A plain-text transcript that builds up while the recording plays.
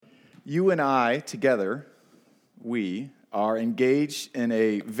You and I together, we are engaged in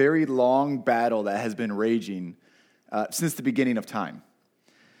a very long battle that has been raging since the beginning of time.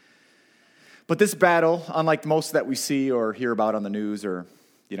 But this battle, unlike most that we see or hear about on the news or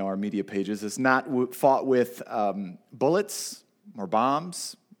our media pages, is not fought with bullets or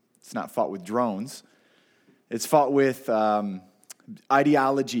bombs. It's not fought with drones. It's fought with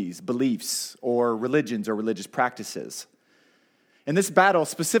ideologies, beliefs, or religions or religious practices. And this battle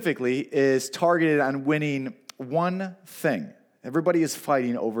specifically is targeted on winning one thing. Everybody is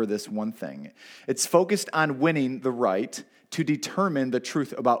fighting over this one thing. It's focused on winning the right to determine the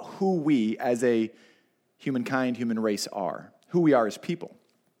truth about who we as a humankind, human race are, who we are as people.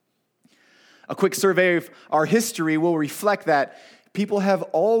 A quick survey of our history will reflect that people have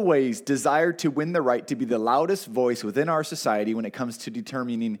always desired to win the right to be the loudest voice within our society when it comes to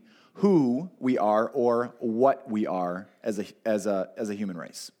determining who we are or what we are as a human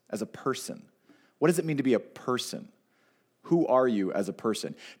race, as a person. What does it mean to be a person? Who are you as a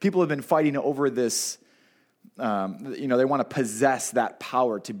person? People have been fighting over this. They want to possess that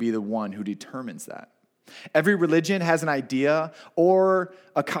power to be the one who determines that. Every religion has an idea or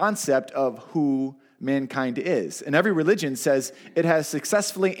a concept of who mankind is. And every religion says it has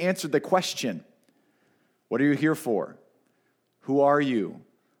successfully answered the question, what are you here for? Who are you?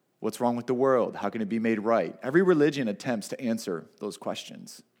 What's wrong with the world? How can it be made right? Every religion attempts to answer those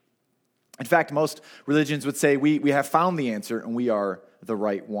questions. In fact, most religions would say we have found the answer and we are the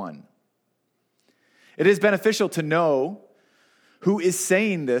right one. It is beneficial to know who is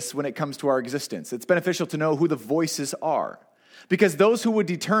saying this when it comes to our existence. It's beneficial to know who the voices are. Because those who would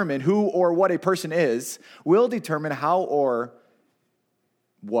determine who or what a person is will determine how or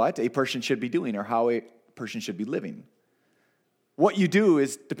what a person should be doing or how a person should be living. What you do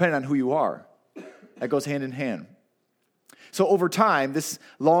is dependent on who you are. That goes hand in hand. So over time, this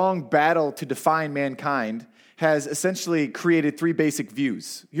long battle to define mankind has essentially created three basic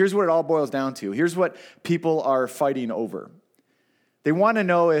views. Here's what it all boils down to. Here's what people are fighting over. They want to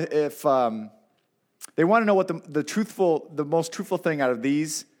know what the most truthful thing out of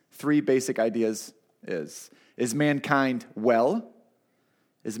these three basic ideas is. Is mankind well?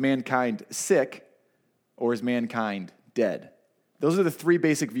 Is mankind sick? Or is mankind dead? Those are the three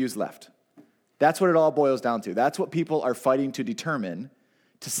basic views left. That's what it all boils down to. That's what people are fighting to determine,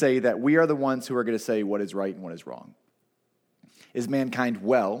 to say that we are the ones who are going to say what is right and what is wrong. Is mankind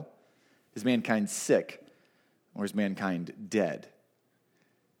well? Is mankind sick? Or is mankind dead?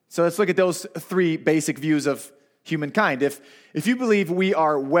 So let's look at those three basic views of humankind. If you believe we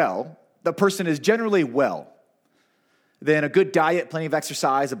are well, the person is generally well, then a good diet, plenty of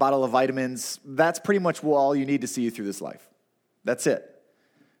exercise, a bottle of vitamins, that's pretty much all you need to see you through this life. That's it.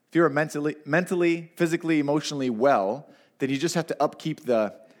 If you're mentally, physically, emotionally well, then you just have to upkeep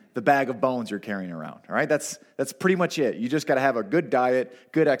the bag of bones you're carrying around. All right, that's pretty much it. You just got to have a good diet,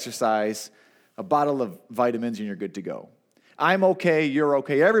 good exercise, a bottle of vitamins, and you're good to go. I'm okay, you're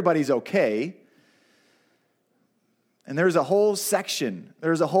okay, everybody's okay. And there's a whole section,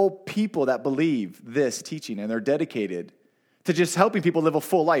 there's a whole people that believe this teaching, and they're dedicated to just helping people live a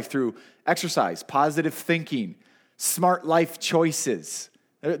full life through exercise, positive thinking, smart life choices.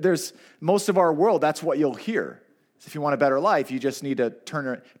 There's most of our world, that's what you'll hear. If you want a better life, you just need to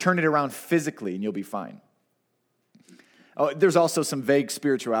turn it around physically and you'll be fine. Oh, there's also some vague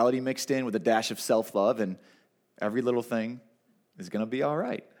spirituality mixed in with a dash of self-love, and every little thing is going to be all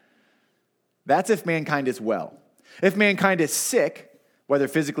right. That's if mankind is well. If mankind is sick, whether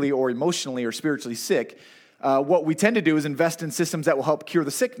physically or emotionally or spiritually sick, what we tend to do is invest in systems that will help cure the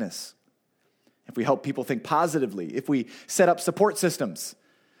sickness. If we help people think positively, if we set up support systems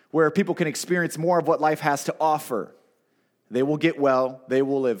where people can experience more of what life has to offer, they will get well, they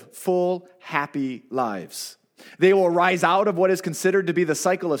will live full, happy lives. They will rise out of what is considered to be the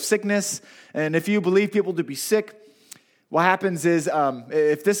cycle of sickness. And if you believe people to be sick, what happens is,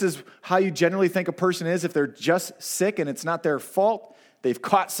 if this is how you generally think a person is, if they're just sick and it's not their fault, they've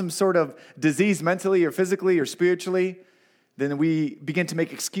caught some sort of disease mentally or physically or spiritually, then we begin to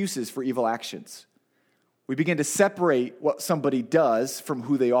make excuses for evil actions. We begin to separate what somebody does from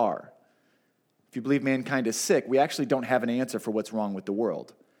who they are. If you believe mankind is sick, we actually don't have an answer for what's wrong with the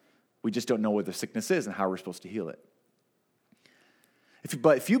world. We just don't know what the sickness is and how we're supposed to heal it.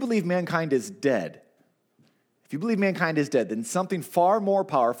 But if you believe mankind is dead, then something far more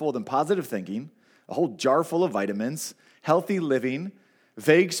powerful than positive thinking, a whole jar full of vitamins, healthy living,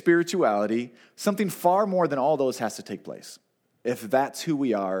 vague spirituality, something far more than all those has to take place. If that's who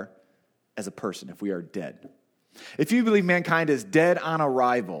we are as a person, if we are dead. If you believe mankind is dead on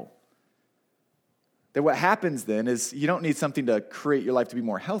arrival, That what happens then is you don't need something to create your life to be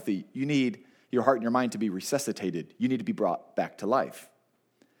more healthy. You need your heart and your mind to be resuscitated. You need to be brought back to life.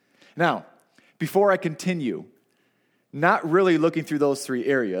 Now, before I continue, not really looking through those three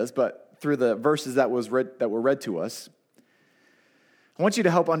areas, but through the verses that were read to us, I want you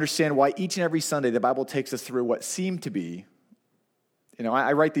to help understand why each and every Sunday the Bible takes us through what seem to be,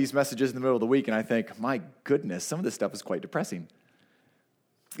 I write these messages in the middle of the week and I think, my goodness, some of this stuff is quite depressing.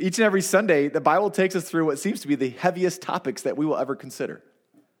 Each and every Sunday, the Bible takes us through what seems to be the heaviest topics that we will ever consider.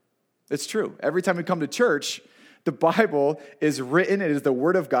 It's true. Every time we come to church, the Bible is written. It is the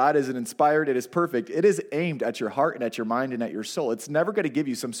Word of God. It is inspired. It is perfect. It is aimed at your heart and at your mind and at your soul. It's never going to give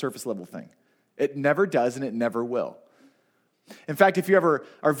you some surface level thing. It never does, and it never will. In fact, if you ever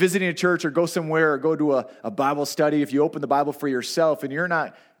are visiting a church or go somewhere or go to a Bible study, if you open the Bible for yourself and you're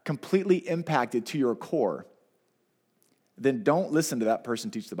not completely impacted to your core, then don't listen to that person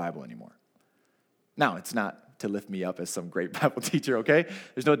teach the Bible anymore. Now, it's not to lift me up as some great Bible teacher, okay?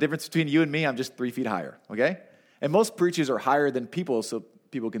 There's no difference between you and me. I'm just 3 feet higher, okay? And most preachers are higher than people, so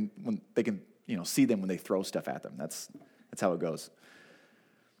people can see them when they throw stuff at them. That's how it goes.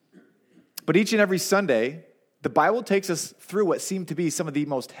 But each and every Sunday, the Bible takes us through what seem to be some of the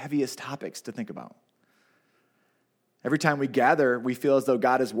most heaviest topics to think about. Every time we gather, we feel as though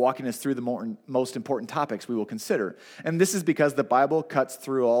God is walking us through the most important topics we will consider. And this is because the Bible cuts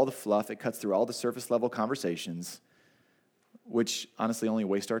through all the fluff. It cuts through all the surface level conversations, which honestly only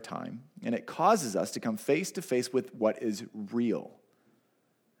waste our time. And it causes us to come face to face with what is real.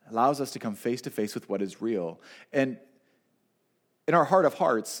 It allows us to come face to face with what is real. And in our heart of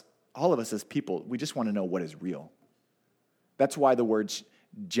hearts, all of us as people, we just want to know what is real. That's why the words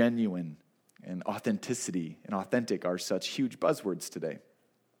genuine and authenticity and authentic are such huge buzzwords today.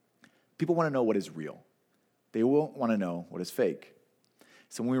 People want to know what is real. They won't want to know what is fake.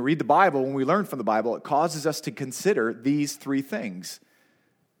 So when we read the Bible, when we learn from the Bible, it causes us to consider these three things.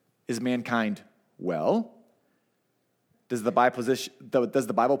 Is mankind well? Does the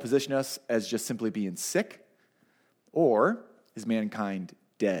Bible position us as just simply being sick? Or is mankind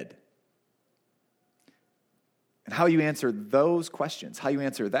dead? And how you answer those questions, how you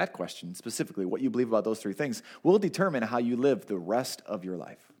answer that question, specifically what you believe about those three things, will determine how you live the rest of your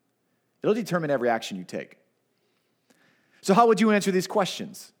life. It'll determine every action you take. So how would you answer these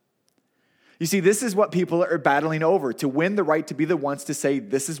questions? You see, this is what people are battling over, to win the right to be the ones to say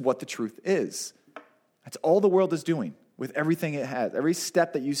this is what the truth is. That's all the world is doing with everything it has. Every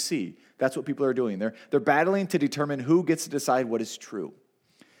step that you see, that's what people are doing. They're battling to determine who gets to decide what is true.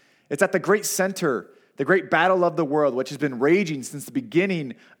 It's at the great center, the great battle of the world, which has been raging since the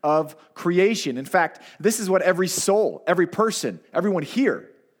beginning of creation. In fact, this is what every soul, every person, everyone here,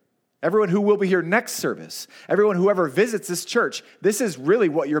 everyone who will be here next service, everyone who ever visits this church, this is really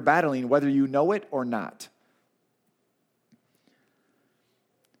what you're battling, whether you know it or not.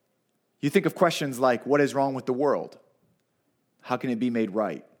 You think of questions like, what is wrong with the world? How can it be made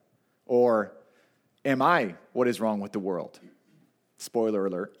right? Or, am I what is wrong with the world? Spoiler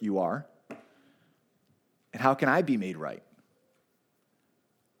alert, you are. And how can I be made right?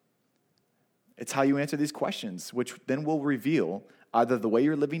 It's how you answer these questions, which then will reveal either the way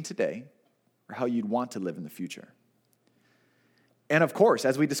you're living today or how you'd want to live in the future. And of course,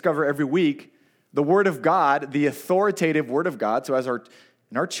 as we discover every week, the Word of God, the authoritative Word of God, so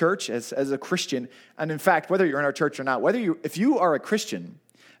in our church, as a Christian, and in fact, whether you're in our church or not, if you are a Christian,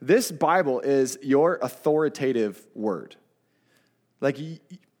 this Bible is your authoritative Word. Like,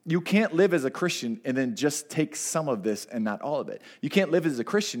 you can't live as a Christian and then just take some of this and not all of it. You can't live as a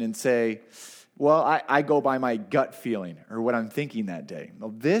Christian and say, well, I go by my gut feeling or what I'm thinking that day.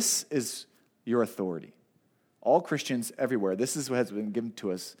 No, this is your authority. All Christians everywhere, this is what has been given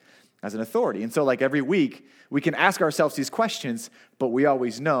to us as an authority. And so like every week, we can ask ourselves these questions, but we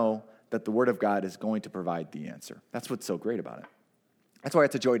always know that the Word of God is going to provide the answer. That's what's so great about it. That's why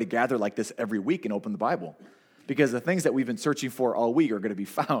it's a joy to gather like this every week and open the Bible. Because the things that we've been searching for all week are going to be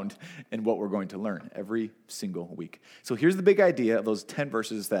found in what we're going to learn every single week. So here's the big idea of those 10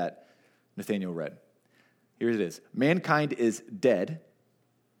 verses that Nathaniel read. Here it is. Mankind is dead.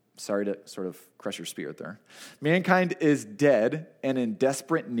 Sorry to sort of crush your spirit there. Mankind is dead and in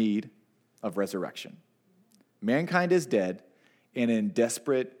desperate need of resurrection. Mankind is dead and in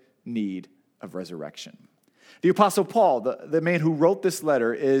desperate need of resurrection. The Apostle Paul, the man who wrote this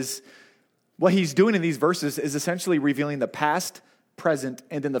letter, what he's doing in these verses is essentially revealing the past, present,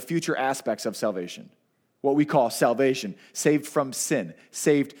 and then the future aspects of salvation. What we call salvation, saved from sin,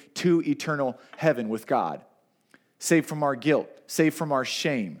 saved to eternal heaven with God, saved from our guilt, saved from our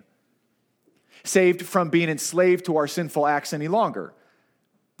shame, saved from being enslaved to our sinful acts any longer.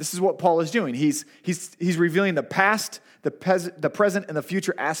 This is what Paul is doing. He's revealing the past, the present, and the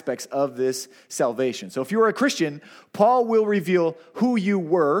future aspects of this salvation. So if you are a Christian, Paul will reveal who you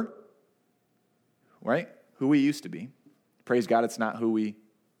were, right? Who we used to be. Praise God, it's not who we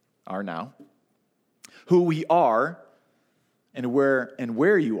are now. Who we are, and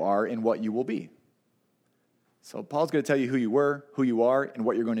where you are, and what you will be. So Paul's going to tell you who you were, who you are, and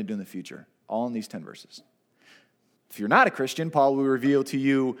what you're going to do in the future. All in these 10 verses. If you're not a Christian, Paul will reveal to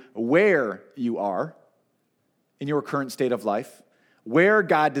you where you are in your current state of life, where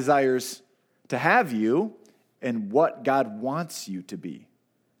God desires to have you, and what God wants you to be.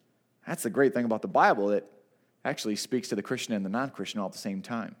 That's the great thing about the Bible. It actually speaks to the Christian and the non-Christian all at the same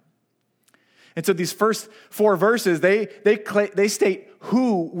time. And so these first 4 verses, they state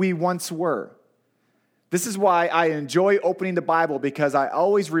who we once were. This is why I enjoy opening the Bible, because I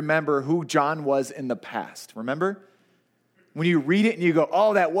always remember who John was in the past. Remember? When you read it and you go,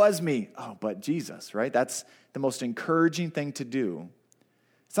 oh, that was me. Oh, but Jesus, right? That's the most encouraging thing to do.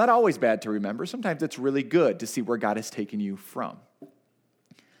 It's not always bad to remember. Sometimes it's really good to see where God has taken you from.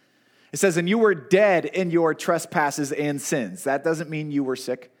 It says, and you were dead in your trespasses and sins. That doesn't mean you were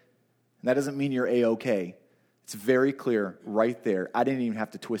sick. And that doesn't mean you're A-okay. It's very clear right there. I didn't even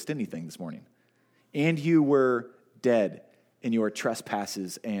have to twist anything this morning. And you were dead in your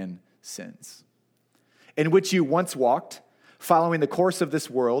trespasses and sins, in which you once walked, following the course of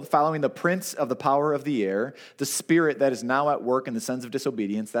this world, following the prince of the power of the air, the spirit that is now at work in the sons of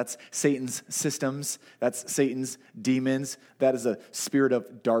disobedience. That's Satan's systems. That's Satan's demons. That is a spirit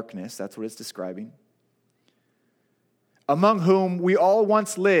of darkness. That's what it's describing. Among whom we all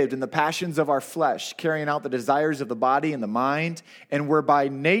once lived in the passions of our flesh, carrying out the desires of the body and the mind, and were by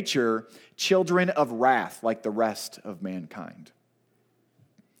nature children of wrath like the rest of mankind.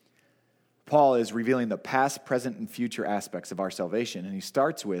 Paul is revealing the past, present, and future aspects of our salvation, and he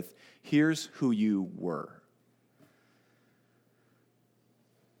starts with, here's who you were.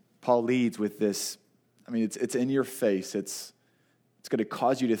 Paul leads with this, it's in your face. It's going to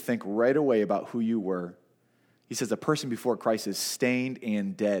cause you to think right away about who you were. He says a person before Christ is stained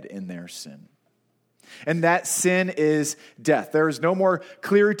and dead in their sin. And that sin is death. There is no more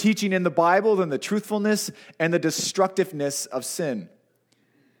clear teaching in the Bible than the truthfulness and the destructiveness of sin.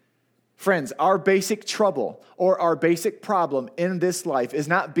 Friends, our basic trouble or our basic problem in this life is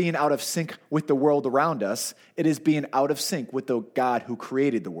not being out of sync with the world around us. It is being out of sync with the God who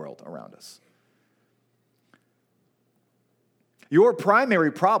created the world around us. Your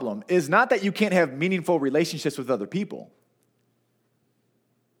primary problem is not that you can't have meaningful relationships with other people.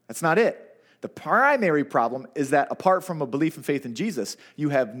 That's not it. The primary problem is that apart from a belief and faith in Jesus, you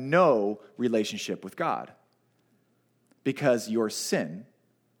have no relationship with God because your sin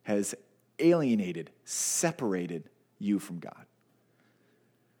has alienated, separated you from God.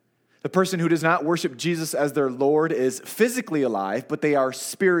 The person who does not worship Jesus as their Lord is physically alive, but they are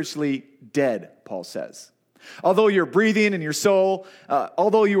spiritually dead, Paul says. Although you're breathing and your soul,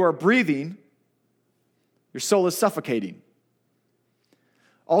 although you are breathing, your soul is suffocating.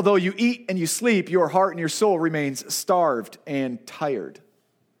 Although you eat and you sleep, your heart and your soul remains starved and tired.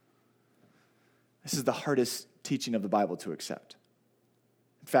 This is the hardest teaching of the Bible to accept.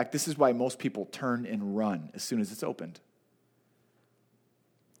 In fact, this is why most people turn and run as soon as it's opened.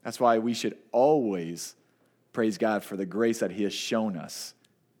 That's why we should always praise God for the grace that He has shown us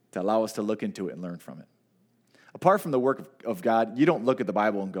to allow us to look into it and learn from it. Apart from the work of God, you don't look at the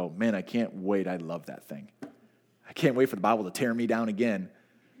Bible and go, man, I can't wait, I love that thing. I can't wait for the Bible to tear me down again.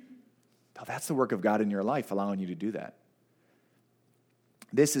 No, that's the work of God in your life, allowing you to do that.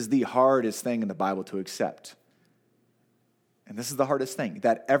 This is the hardest thing in the Bible to accept. And this is the hardest thing,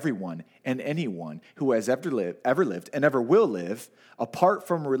 that everyone and anyone who has ever lived and ever will live, apart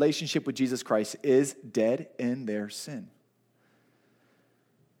from a relationship with Jesus Christ, is dead in their sin.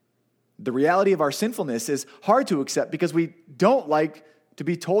 The reality of our sinfulness is hard to accept because we don't like to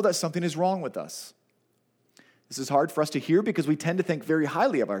be told that something is wrong with us. This is hard for us to hear because we tend to think very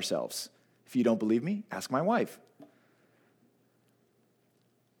highly of ourselves. If you don't believe me, ask my wife.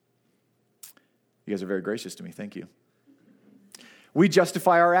 You guys are very gracious to me. Thank you. We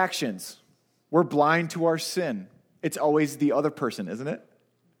justify our actions. We're blind to our sin. It's always the other person, isn't it?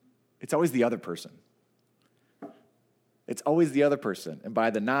 It's always the other person. It's always the other person. And by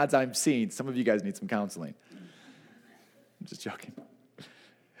the nods I'm seeing, some of you guys need some counseling. I'm just joking.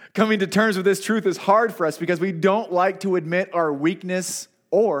 Coming to terms with this truth is hard for us because we don't like to admit our weakness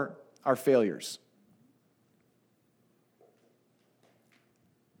or our failures.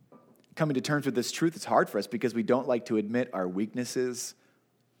 Coming to terms with this truth is hard for us because we don't like to admit our weaknesses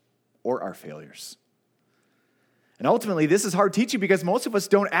or our failures. And ultimately, this is hard teaching because most of us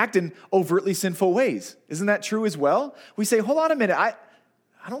don't act in overtly sinful ways. Isn't that true as well? We say, hold on a minute, I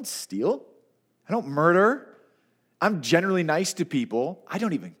don't steal. I don't murder. I'm generally nice to people. I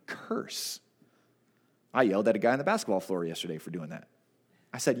don't even curse. I yelled at a guy on the basketball floor yesterday for doing that.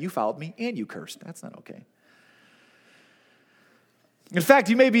 I said, you fouled me and you cursed. That's not okay. In fact,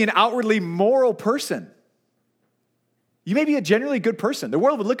 you may be an outwardly moral person. You may be a generally good person. The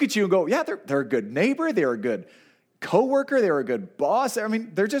world would look at you and go, yeah, they're a good neighbor. They're a good coworker. They're a good boss. I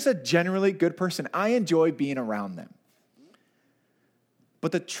mean, they're just a generally good person. I enjoy being around them.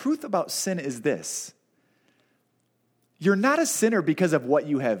 But the truth about sin is this. You're not a sinner because of what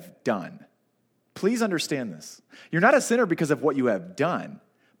you have done. Please understand this. You're not a sinner because of what you have done,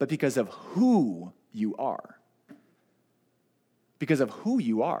 but because of who you are. Because of who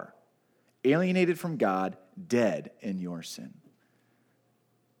you are. Alienated from God, dead in your sin.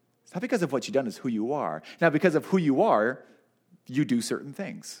 It's not because of what you've done, it's who you are. Now, because of who you are, you do certain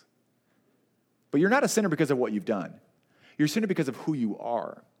things. But you're not a sinner because of what you've done. You're a sinner because of who you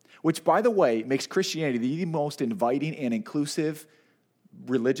are. Which, by the way, makes Christianity the most inviting and inclusive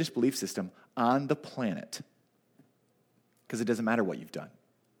religious belief system on the planet. Because it doesn't matter what you've done.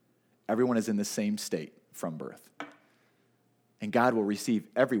 Everyone is in the same state from birth. And God will receive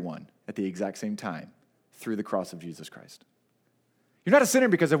everyone at the exact same time through the cross of Jesus Christ. You're not a sinner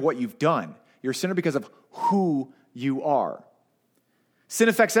because of what you've done. You're a sinner because of who you are. Sin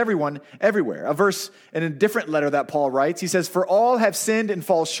affects everyone, everywhere. A verse in a different letter that Paul writes, he says, for all have sinned and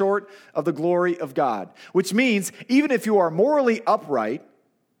fall short of the glory of God. Which means, even if you are morally upright,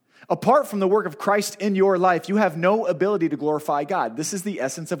 apart from the work of Christ in your life, you have no ability to glorify God. This is the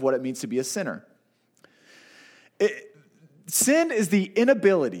essence of what it means to be a sinner. Sin is the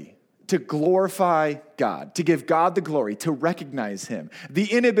inability to glorify God, to give God the glory, to recognize him, the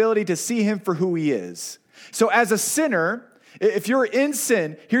inability to see him for who he is. So as a sinner, if you're in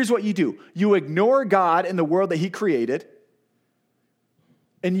sin, here's what you do. You ignore God in the world that he created,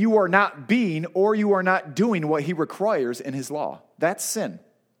 and you are not being or you are not doing what he requires in his law. That's sin.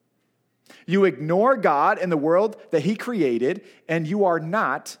 You ignore God in the world that he created, and you are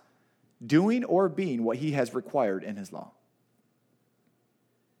not doing or being what he has required in his law.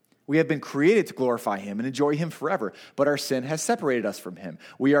 We have been created to glorify him and enjoy him forever, but our sin has separated us from him.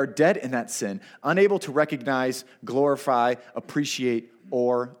 We are dead in that sin, unable to recognize, glorify, appreciate,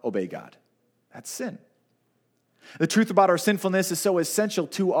 or obey God. That's sin. The truth about our sinfulness is so essential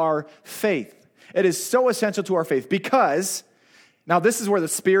to our faith. It is so essential to our faith because, now this is where the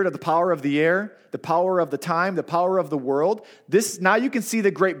spirit of the power of the air, the power of the time, the power of the world, now you can see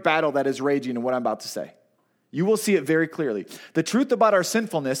the great battle that is raging in what I'm about to say. You will see it very clearly. The truth about our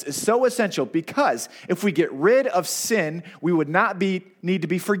sinfulness is so essential because if we get rid of sin, we would not need to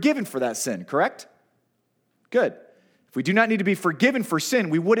be forgiven for that sin, correct? Good. If we do not need to be forgiven for sin,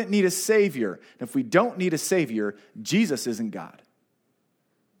 we wouldn't need a Savior. And if we don't need a Savior, Jesus isn't God.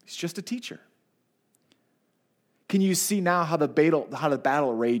 He's just a teacher. Can you see now how the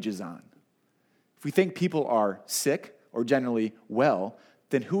battle rages on? If we think people are sick or generally well,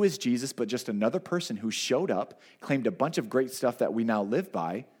 then who is Jesus but just another person who showed up, claimed a bunch of great stuff that we now live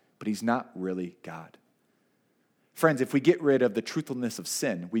by, but he's not really God? Friends, if we get rid of the truthfulness of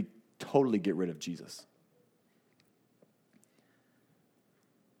sin, we totally get rid of Jesus.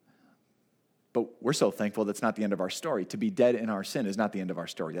 But we're so thankful that's not the end of our story. To be dead in our sin is not the end of our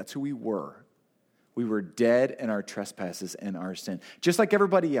story. That's who we were. We were dead in our trespasses and our sin, just like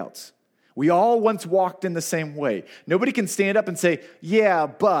everybody else. We all once walked in the same way. Nobody can stand up and say, yeah,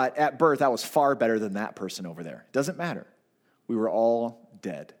 but at birth I was far better than that person over there. It doesn't matter. We were all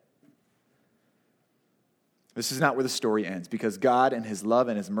dead. This is not where the story ends, because God in his love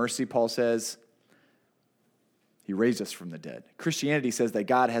and his mercy, Paul says, he raised us from the dead. Christianity says that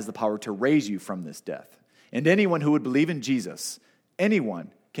God has the power to raise you from this death. And anyone who would believe in Jesus,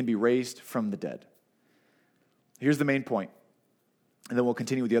 anyone can be raised from the dead. Here's the main point. And then we'll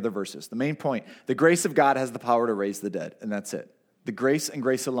continue with the other verses. The main point, the grace of God has the power to raise the dead, and that's it. The grace and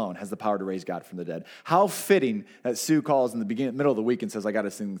grace alone has the power to raise God from the dead. How fitting that Sue calls in the middle of the week and says, I got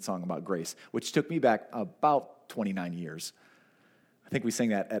to sing the song about grace, which took me back about 29 years. I think we sang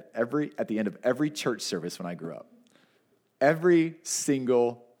that at the end of every church service when I grew up. Every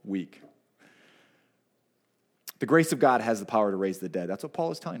single week. The grace of God has the power to raise the dead. That's what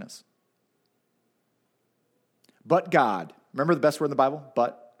Paul is telling us. But God, remember the best word in the Bible?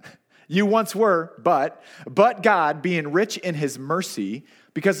 But. You once were, but God, being rich in his mercy,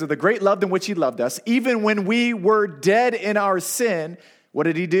 because of the great love in which he loved us, even when we were dead in our sin, what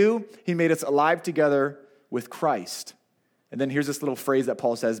did he do? He made us alive together with Christ. And then here's this little phrase that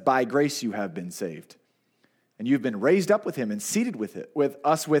Paul says, by grace you have been saved. And you've been raised up with him and seated with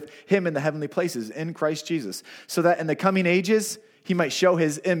him in the heavenly places in Christ Jesus, so that in the coming ages he might show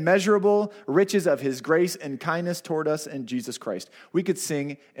his immeasurable riches of his grace and kindness toward us in Jesus Christ. We could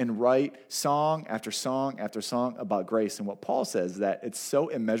sing and write song after song after song about grace. And what Paul says is that it's so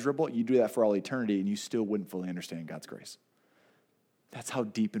immeasurable, you do that for all eternity and you still wouldn't fully understand God's grace. That's how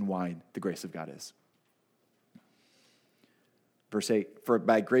deep and wide the grace of God is. Verse 8, for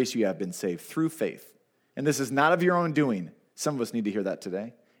by grace you have been saved through faith. And this is not of your own doing. Some of us need to hear that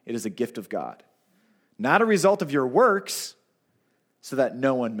today. It is a gift of God, not a result of your works, so that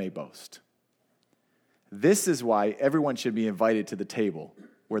no one may boast. This is why everyone should be invited to the table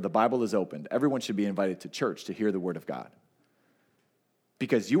where the Bible is opened. Everyone should be invited to church to hear the word of God.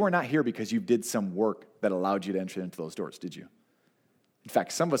 Because you are not here because you did some work that allowed you to enter into those doors, did you? In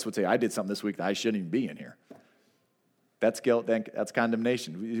fact, some of us would say, I did something this week that I shouldn't even be in here. That's guilt, that's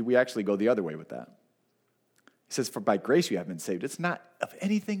condemnation. We actually go the other way with that. He says, for by grace you have been saved. It's not of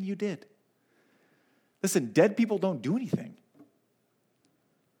anything you did. Listen, dead people don't do anything.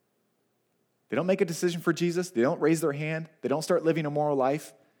 They don't make a decision for Jesus. They don't raise their hand. They don't start living a moral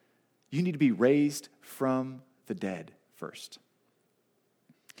life. You need to be raised from the dead first.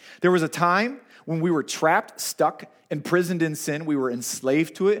 There was a time when we were trapped, stuck, imprisoned in sin. We were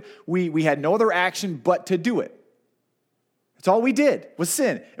enslaved to it. We had no other action but to do it. That's all we did was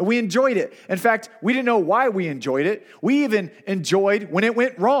sin, and we enjoyed it. In fact, we didn't know why we enjoyed it. We even enjoyed when it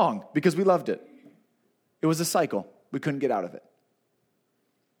went wrong because we loved it. It was a cycle. We couldn't get out of it.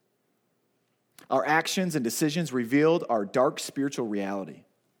 Our actions and decisions revealed our dark spiritual reality.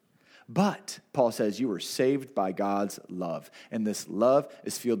 But, Paul says, you were saved by God's love, and this love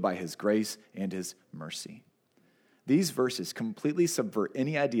is fueled by his grace and his mercy. These verses completely subvert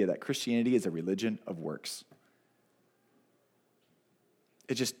any idea that Christianity is a religion of works.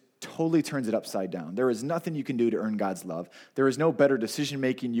 It just totally turns it upside down. There is nothing you can do to earn God's love. There is no better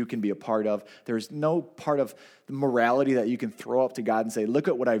decision-making you can be a part of. There is no part of the morality that you can throw up to God and say, look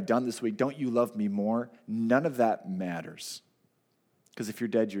at what I've done this week. Don't you love me more? None of that matters. Because if you're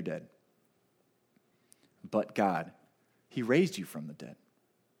dead, you're dead. But God, he raised you from the dead.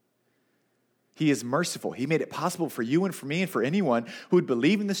 He is merciful. He made it possible for you and for me and for anyone who would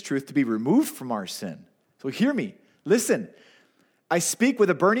believe in this truth to be removed from our sin. So hear me. Listen. I speak with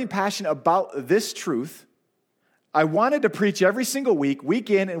a burning passion about this truth. I wanted to preach every single week, week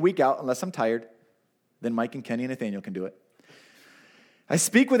in and week out, unless I'm tired. Then Mike and Kenny and Nathaniel can do it. I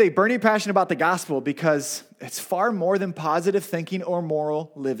speak with a burning passion about the gospel because it's far more than positive thinking or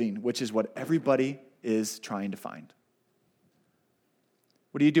moral living, which is what everybody is trying to find.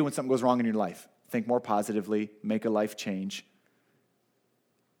 What do you do when something goes wrong in your life? Think more positively, make a life change.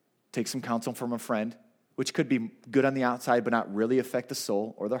 Take some counsel from a friend, which could be good on the outside, but not really affect the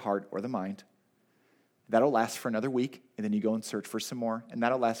soul or the heart or the mind. That'll last for another week, and then you go and search for some more. And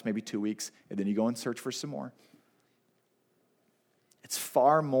that'll last maybe 2 weeks, and then you go and search for some more. It's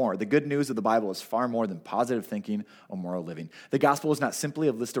far more. The good news of the Bible is far more than positive thinking or moral living. The gospel is not simply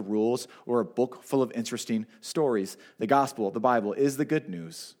a list of rules or a book full of interesting stories. The gospel, the Bible, is the good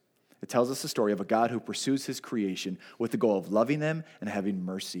news. It tells us the story of a God who pursues his creation with the goal of loving them and having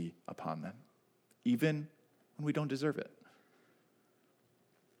mercy upon them, even when we don't deserve it.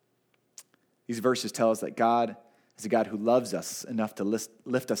 These verses tell us that God is a God who loves us enough to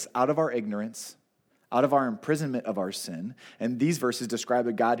lift us out of our ignorance, out of our imprisonment of our sin. And these verses describe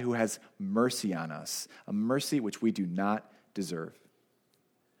a God who has mercy on us, a mercy which we do not deserve.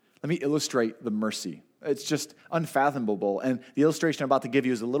 Let me illustrate the mercy. It's just unfathomable. And the illustration I'm about to give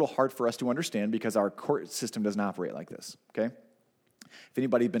you is a little hard for us to understand because our court system doesn't operate like this, okay? If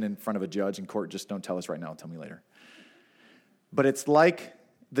anybody's been in front of a judge in court, just don't tell us right now. Tell me later. But it's like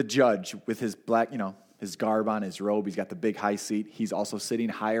the judge with his black, his garb on, his robe. He's got the big high seat. He's also sitting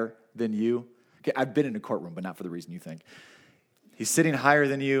higher than you. Okay, I've been in a courtroom, but not for the reason you think. He's sitting higher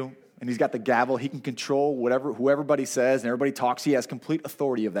than you, and he's got the gavel. He can control who everybody says, and everybody talks. He has complete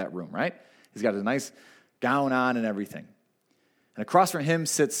authority of that room, right? He's got a nice gown on and everything. And across from him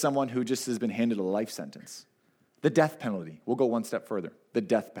sits someone who just has been handed a life sentence. The death penalty. We'll go one step further. The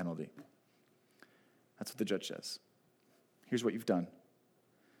death penalty. That's what the judge says. Here's what you've done.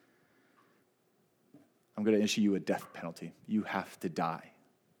 I'm going to issue you a death penalty. You have to die.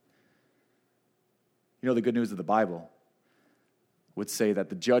 The good news of the Bible would say that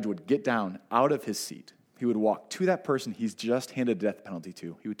the judge would get down out of his seat. He would walk to that person he's just handed a death penalty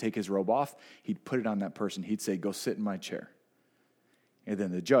to. He would take his robe off. He'd put it on that person. He'd say, go sit in my chair. And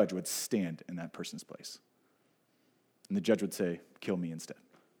then the judge would stand in that person's place. And the judge would say, kill me instead.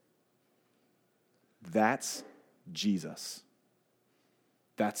 That's Jesus.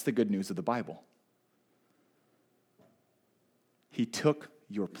 That's the good news of the Bible. He took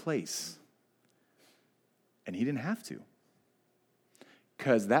your place. And he didn't have to.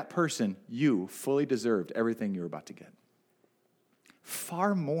 Because that person, you, fully deserved everything you were about to get.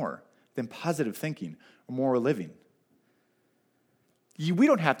 Far more than positive thinking or moral living.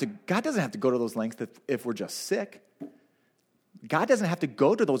 God doesn't have to go to those lengths if we're just sick. God doesn't have to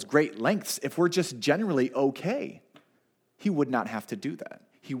go to those great lengths if we're just generally okay. He would not have to do that.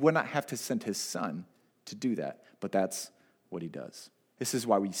 He would not have to send his son to do that. But that's what he does. This is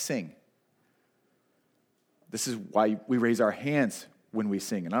why we sing. This is why we raise our hands when we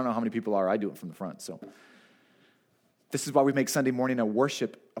sing. And I don't know how many people are. I do it from the front. So this is why we make Sunday morning a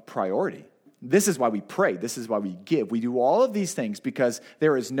worship a priority. This is why we pray. This is why we give. We do all of these things because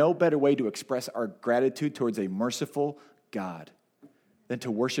there is no better way to express our gratitude towards a merciful God than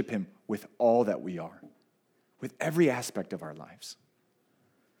to worship him with all that we are, with every aspect of our lives.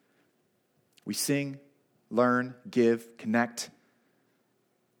 We sing, learn, give, connect,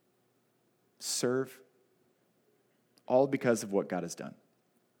 serve, all because of what God has done.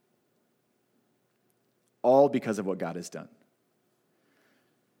 All because of what God has done.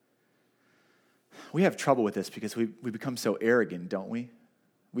 We have trouble with this because we become so arrogant, don't we?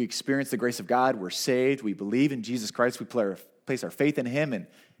 We experience the grace of God. We're saved. We believe in Jesus Christ. We place our faith in him. And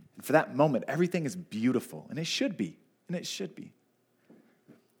for that moment, everything is beautiful. And it should be. And it should be.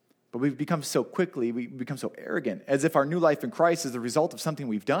 But we become so arrogant, as if our new life in Christ is the result of something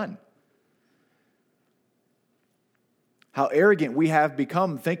we've done. How arrogant we have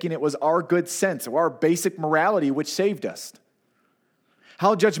become, thinking it was our good sense or our basic morality which saved us.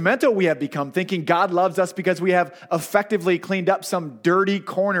 How judgmental we have become, thinking God loves us because we have effectively cleaned up some dirty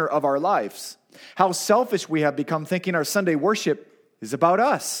corner of our lives. How selfish we have become, thinking our Sunday worship is about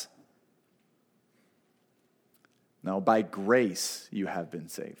us. No, by grace you have been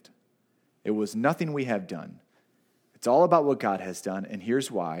saved. It was nothing we have done. It's all about what God has done, and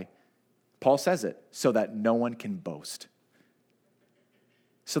here's why. Paul says it, so that no one can boast.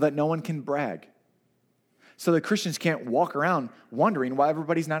 So that no one can brag. So that Christians can't walk around wondering why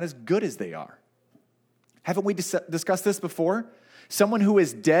everybody's not as good as they are. Haven't we discussed this before? Someone who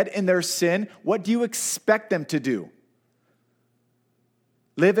is dead in their sin, what do you expect them to do?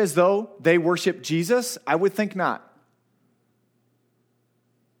 Live as though they worship Jesus? I would think not.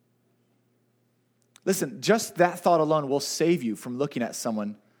 Listen, just that thought alone will save you from looking at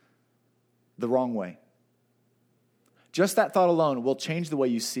someone the wrong way. Just that thought alone will change the way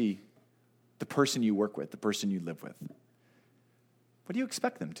you see the person you work with, the person you live with. What do you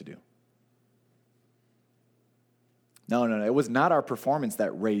expect them to do? No. It was not our performance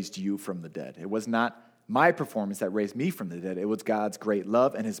that raised you from the dead. It was not my performance that raised me from the dead. It was God's great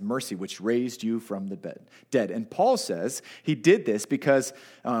love and his mercy which raised you from the dead. And Paul says he did this because,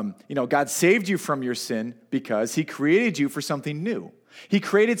 God saved you from your sin because he created you for something new. He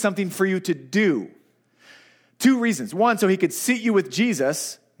created something for you to do. 2 reasons. 1, so he could seat you with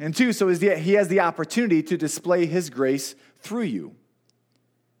Jesus. And 2, so he has the opportunity to display his grace through you.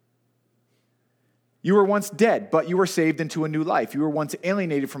 You were once dead, but you were saved into a new life. You were once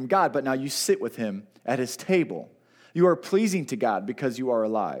alienated from God, but now you sit with him at his table. You are pleasing to God because you are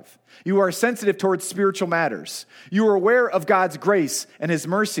alive. You are sensitive towards spiritual matters. You are aware of God's grace and his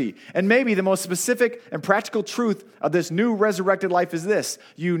mercy. And maybe the most specific and practical truth of this new resurrected life is this: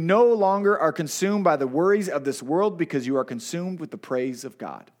 you no longer are consumed by the worries of this world because you are consumed with the praise of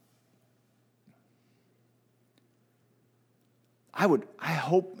God. I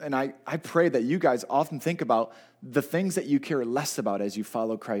hope and I pray that you guys often think about the things that you care less about as you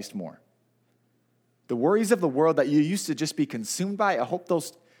follow Christ more. The worries of the world that you used to just be consumed by, I hope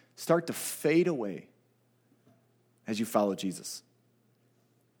those start to fade away as you follow Jesus.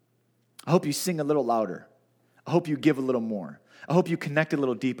 I hope you sing a little louder. I hope you give a little more. I hope you connect a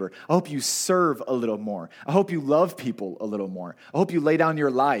little deeper. I hope you serve a little more. I hope you love people a little more. I hope you lay down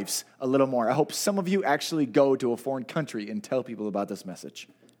your lives a little more. I hope some of you actually go to a foreign country and tell people about this message.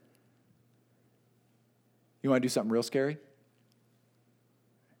 You want to do something real scary?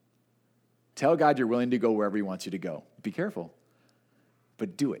 Tell God you're willing to go wherever he wants you to go. Be careful,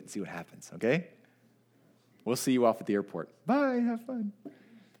 but do it and see what happens, okay? We'll see you off at the airport. Bye, have fun.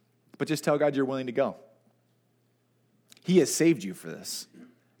 But just tell God you're willing to go. He has saved you for this.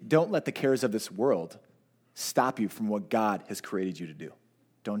 Don't let the cares of this world stop you from what God has created you to do.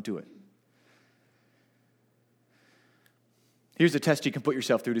 Don't do it. Here's a test you can put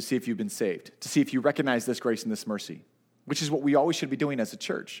yourself through to see if you've been saved, to see if you recognize this grace and this mercy, which is what we always should be doing as a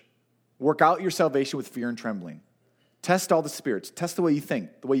church. Work out your salvation with fear and trembling. Test all the spirits. Test the way you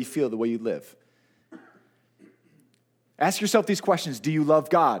think, the way you feel, the way you live. Ask yourself these questions. Do you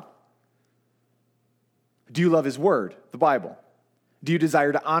love God? Do you love his word, the Bible? Do you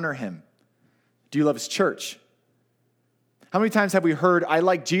desire to honor him? Do you love his church? How many times have we heard, I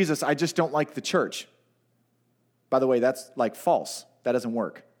like Jesus, I just don't like the church? By the way, that's like false. That doesn't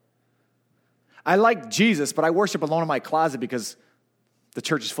work. I like Jesus, but I worship alone in my closet because the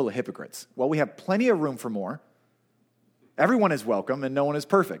church is full of hypocrites. Well, we have plenty of room for more. Everyone is welcome and no one is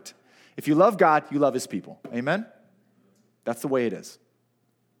perfect. If you love God, you love his people. Amen? That's the way it is.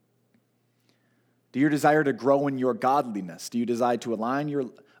 Do you desire to grow in your godliness? Do you desire to align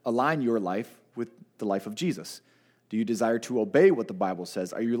your life with the life of Jesus? Do you desire to obey what the Bible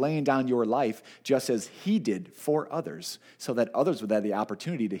says? Are you laying down your life just as he did for others so that others would have the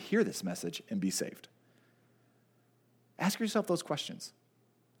opportunity to hear this message and be saved? Ask yourself those questions.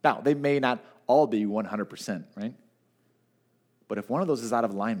 Now, they may not all be 100%, right? But if one of those is out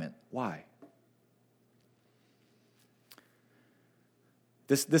of alignment, why?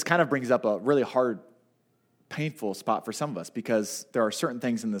 This kind of brings up a really hard, painful spot for some of us because there are certain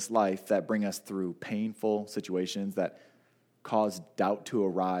things in this life that bring us through painful situations that cause doubt to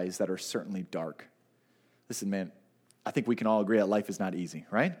arise that are certainly dark. Listen, man, I think we can all agree that life is not easy,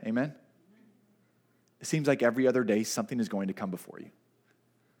 right? Amen? It seems like every other day something is going to come before you,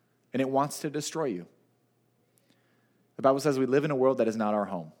 and it wants to destroy you. The Bible says we live in a world that is not our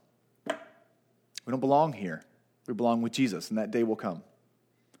home. We don't belong here. We belong with Jesus, and that day will come.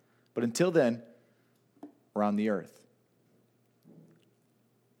 But until then, we're on the earth.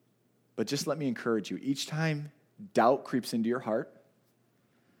 But just let me encourage you, each time doubt creeps into your heart,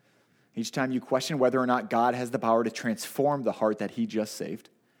 each time you question whether or not God has the power to transform the heart that he just saved,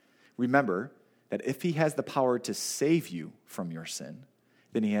 remember that if he has the power to save you from your sin,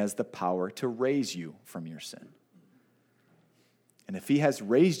 then he has the power to raise you from your sin. And if he has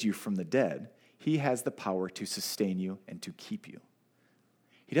raised you from the dead, he has the power to sustain you and to keep you.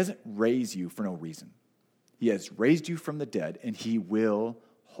 He doesn't raise you for no reason. He has raised you from the dead, and he will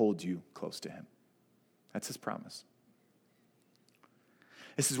hold you close to him. That's his promise.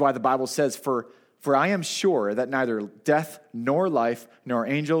 This is why the Bible says, For I am sure that neither death, nor life, nor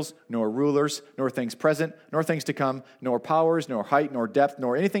angels, nor rulers, nor things present, nor things to come, nor powers, nor height, nor depth,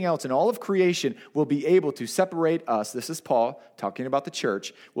 nor anything else in all of creation will be able to separate us. This is Paul talking about the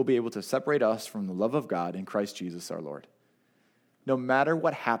church. Will be able to separate us from the love of God in Christ Jesus our Lord. No matter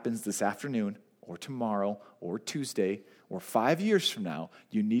what happens this afternoon or tomorrow or Tuesday or 5 years from now,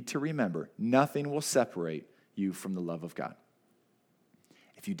 you need to remember nothing will separate you from the love of God.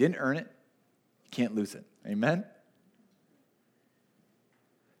 If you didn't earn it, you can't lose it. Amen?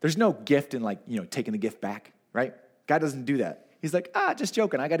 There's no gift in taking the gift back, right? God doesn't do that. He's like, just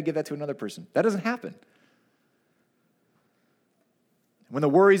joking. I got to give that to another person. That doesn't happen. When the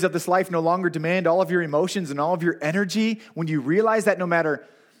worries of this life no longer demand all of your emotions and all of your energy, when you realize that no matter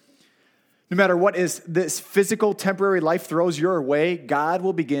what is this physical, temporary life throws your way, God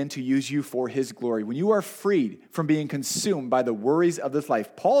will begin to use you for his glory. When you are freed from being consumed by the worries of this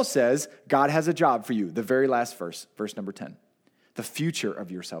life, Paul says God has a job for you. The very last verse number 10. The future of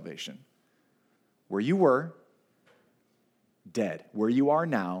your salvation. Where you were, dead. Where you are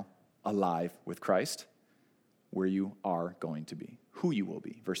now, alive with Christ. Where you are going to be. Who you will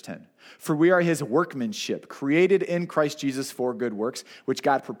be. Verse 10. For we are his workmanship, created in Christ Jesus for good works, which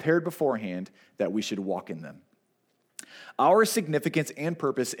God prepared beforehand that we should walk in them. Our significance and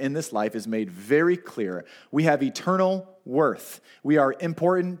purpose in this life is made very clear. We have eternal worth. We are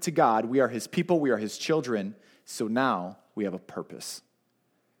important to God. We are his people. We are his children. So now we have a purpose.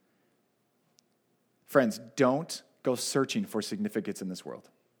 Friends, don't go searching for significance in this world.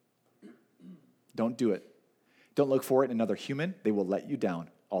 Don't do it. Don't look for it in another human. They will let you down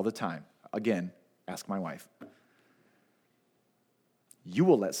all the time. Again, ask my wife. You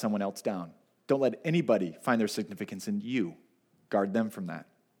will let someone else down. Don't let anybody find their significance in you. Guard them from that.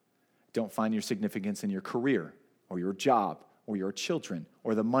 Don't find your significance in your career or your job or your children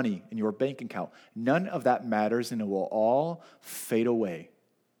or the money in your bank account. None of that matters, and it will all fade away.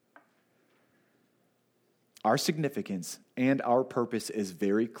 Our significance and our purpose is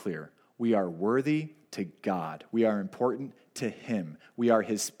very clear. We are worthy to God. We are important to him. We are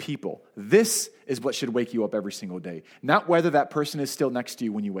his people. This is what should wake you up every single day. Not whether that person is still next to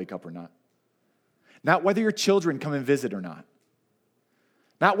you when you wake up or not. Not whether your children come and visit or not.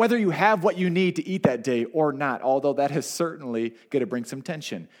 Not whether you have what you need to eat that day or not, although that is certainly going to bring some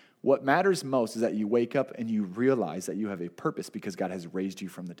tension. What matters most is that you wake up and you realize that you have a purpose because God has raised you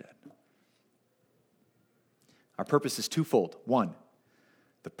from the dead. Our purpose is twofold. One,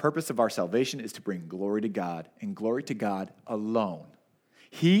 the purpose of our salvation is to bring glory to God, and glory to God alone.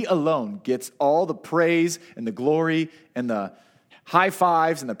 He alone gets all the praise and the glory and the high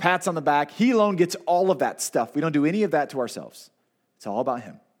fives and the pats on the back. He alone gets all of that stuff. We don't do any of that to ourselves. It's all about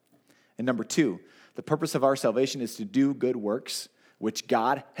him. And number two, the purpose of our salvation is to do good works, which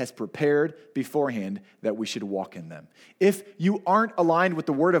God has prepared beforehand that we should walk in them. If you aren't aligned with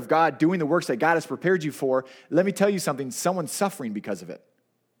the Word of God, doing the works that God has prepared you for, let me tell you something, someone's suffering because of it.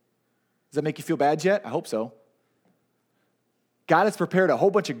 Does that make you feel bad yet? I hope so. God has prepared a whole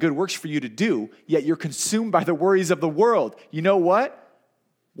bunch of good works for you to do, yet you're consumed by the worries of the world. You know what?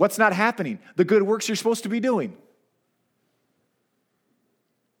 What's not happening? The good works you're supposed to be doing.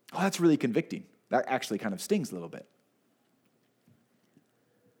 Oh, that's really convicting. That actually kind of stings a little bit.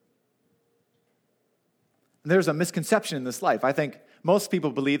 There's a misconception in this life. I think most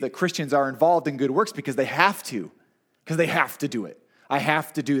people believe that Christians are involved in good works because they have to do it. I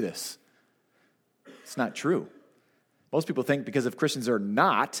have to do this. It's not true. Most people think because if Christians are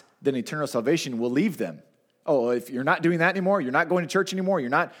not, then eternal salvation will leave them. Oh, if you're not doing that anymore, you're not going to church anymore, you're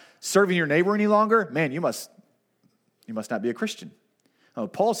not serving your neighbor any longer, man, you must not be a Christian.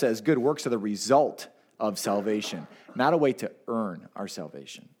 Paul says good works are the result of salvation, not a way to earn our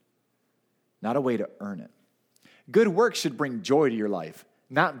salvation, not a way to earn it. Good works should bring joy to your life,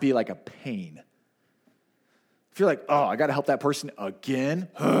 not be like a pain. If you're like, oh, I got to help that person again,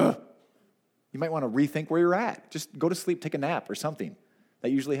 you might want to rethink where you're at. Just go to sleep, take a nap or something. That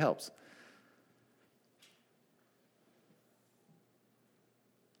usually helps.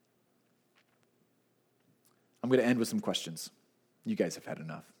 I'm going to end with some questions. You guys have had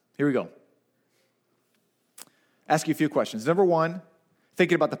enough. Here we go. Ask you a few questions. Number one,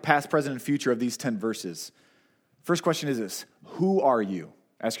 thinking about the past, present, and future of these 10 verses. First question is this: who are you?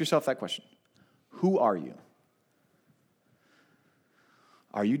 Ask yourself that question. Who are you?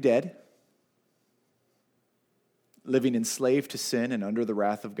 Are you dead? Living enslaved to sin and under the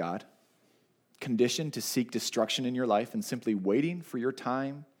wrath of God? Conditioned to seek destruction in your life and simply waiting for your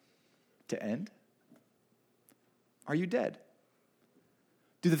time to end? Are you dead?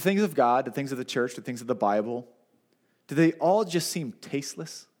 Do the things of God, the things of the church, the things of the Bible, do they all just seem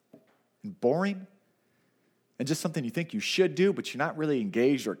tasteless and boring? And just something you think you should do, but you're not really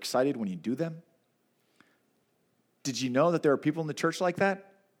engaged or excited when you do them? Did you know that there are people in the church like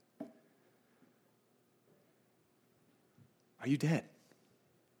that? Are you dead?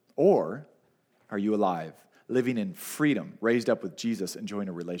 Or are you alive, living in freedom, raised up with Jesus, enjoying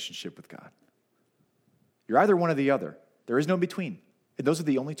a relationship with God? You're either one or the other. There is no between. And those are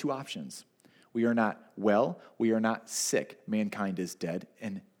the only two options. We are not well. We are not sick. Mankind is dead,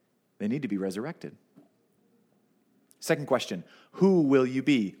 and they need to be resurrected. Second question, who will you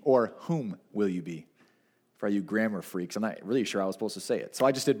be, or whom will you be? For you grammar freaks, I'm not really sure how I was supposed to say it, so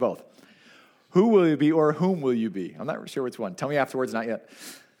I just did both. Who will you be, or whom will you be? I'm not sure which one. Tell me afterwards, not yet.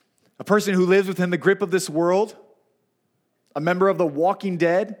 A person who lives within the grip of this world, a member of the Walking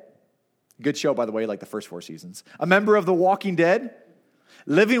Dead. Good show, by the way, like the first 4 seasons. A member of the Walking Dead,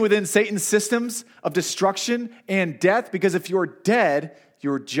 living within Satan's systems of destruction and death, because if you're dead,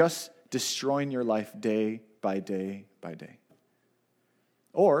 you're just destroying your life day by day by day.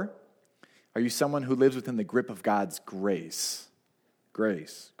 Or are you someone who lives within the grip of God's grace?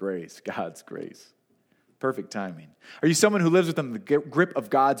 Grace, God's grace. Perfect timing. Are you someone who lives within the grip of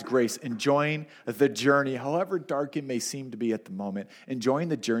God's grace, enjoying the journey, however dark it may seem to be at the moment, enjoying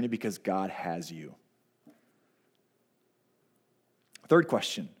the journey because God has you? Third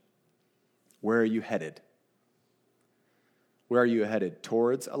question, where are you headed? Where are you headed?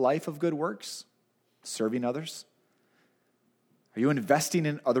 Towards a life of good works? Serving others? Are you investing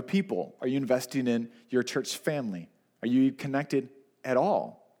in other people? Are you investing in your church family? Are you connected at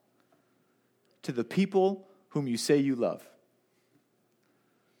all to the people whom you say you love?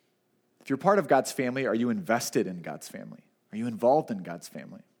 If you're part of God's family, are you invested in God's family? Are you involved in God's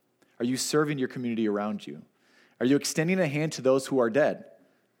family? Are you serving your community around you? Are you extending a hand to those who are dead,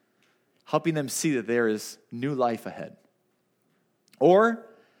 helping them see that there is new life ahead? Or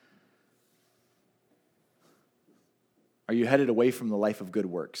are you headed away from the life of good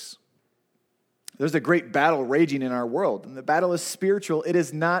works? There's a great battle raging in our world, and the battle is spiritual. It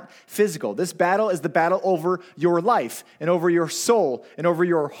is not physical. This battle is the battle over your life and over your soul and over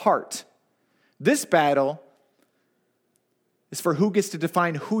your heart. This battle is for who gets to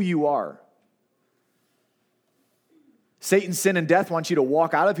define who you are. Satan, sin, and death want you to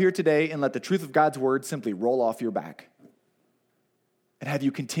walk out of here today and let the truth of God's word simply roll off your back and have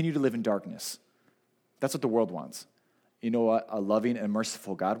you continue to live in darkness. That's what the world wants. You know what a loving and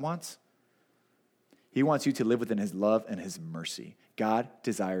merciful God wants? He wants you to live within his love and his mercy. God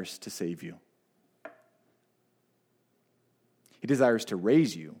desires to save you. He desires to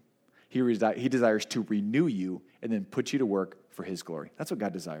raise you. He desires to renew you and then put you to work for his glory. That's what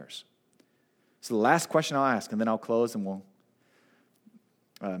God desires. So the last question I'll ask, and then I'll close and we'll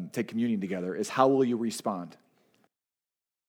take communion together is how will you respond?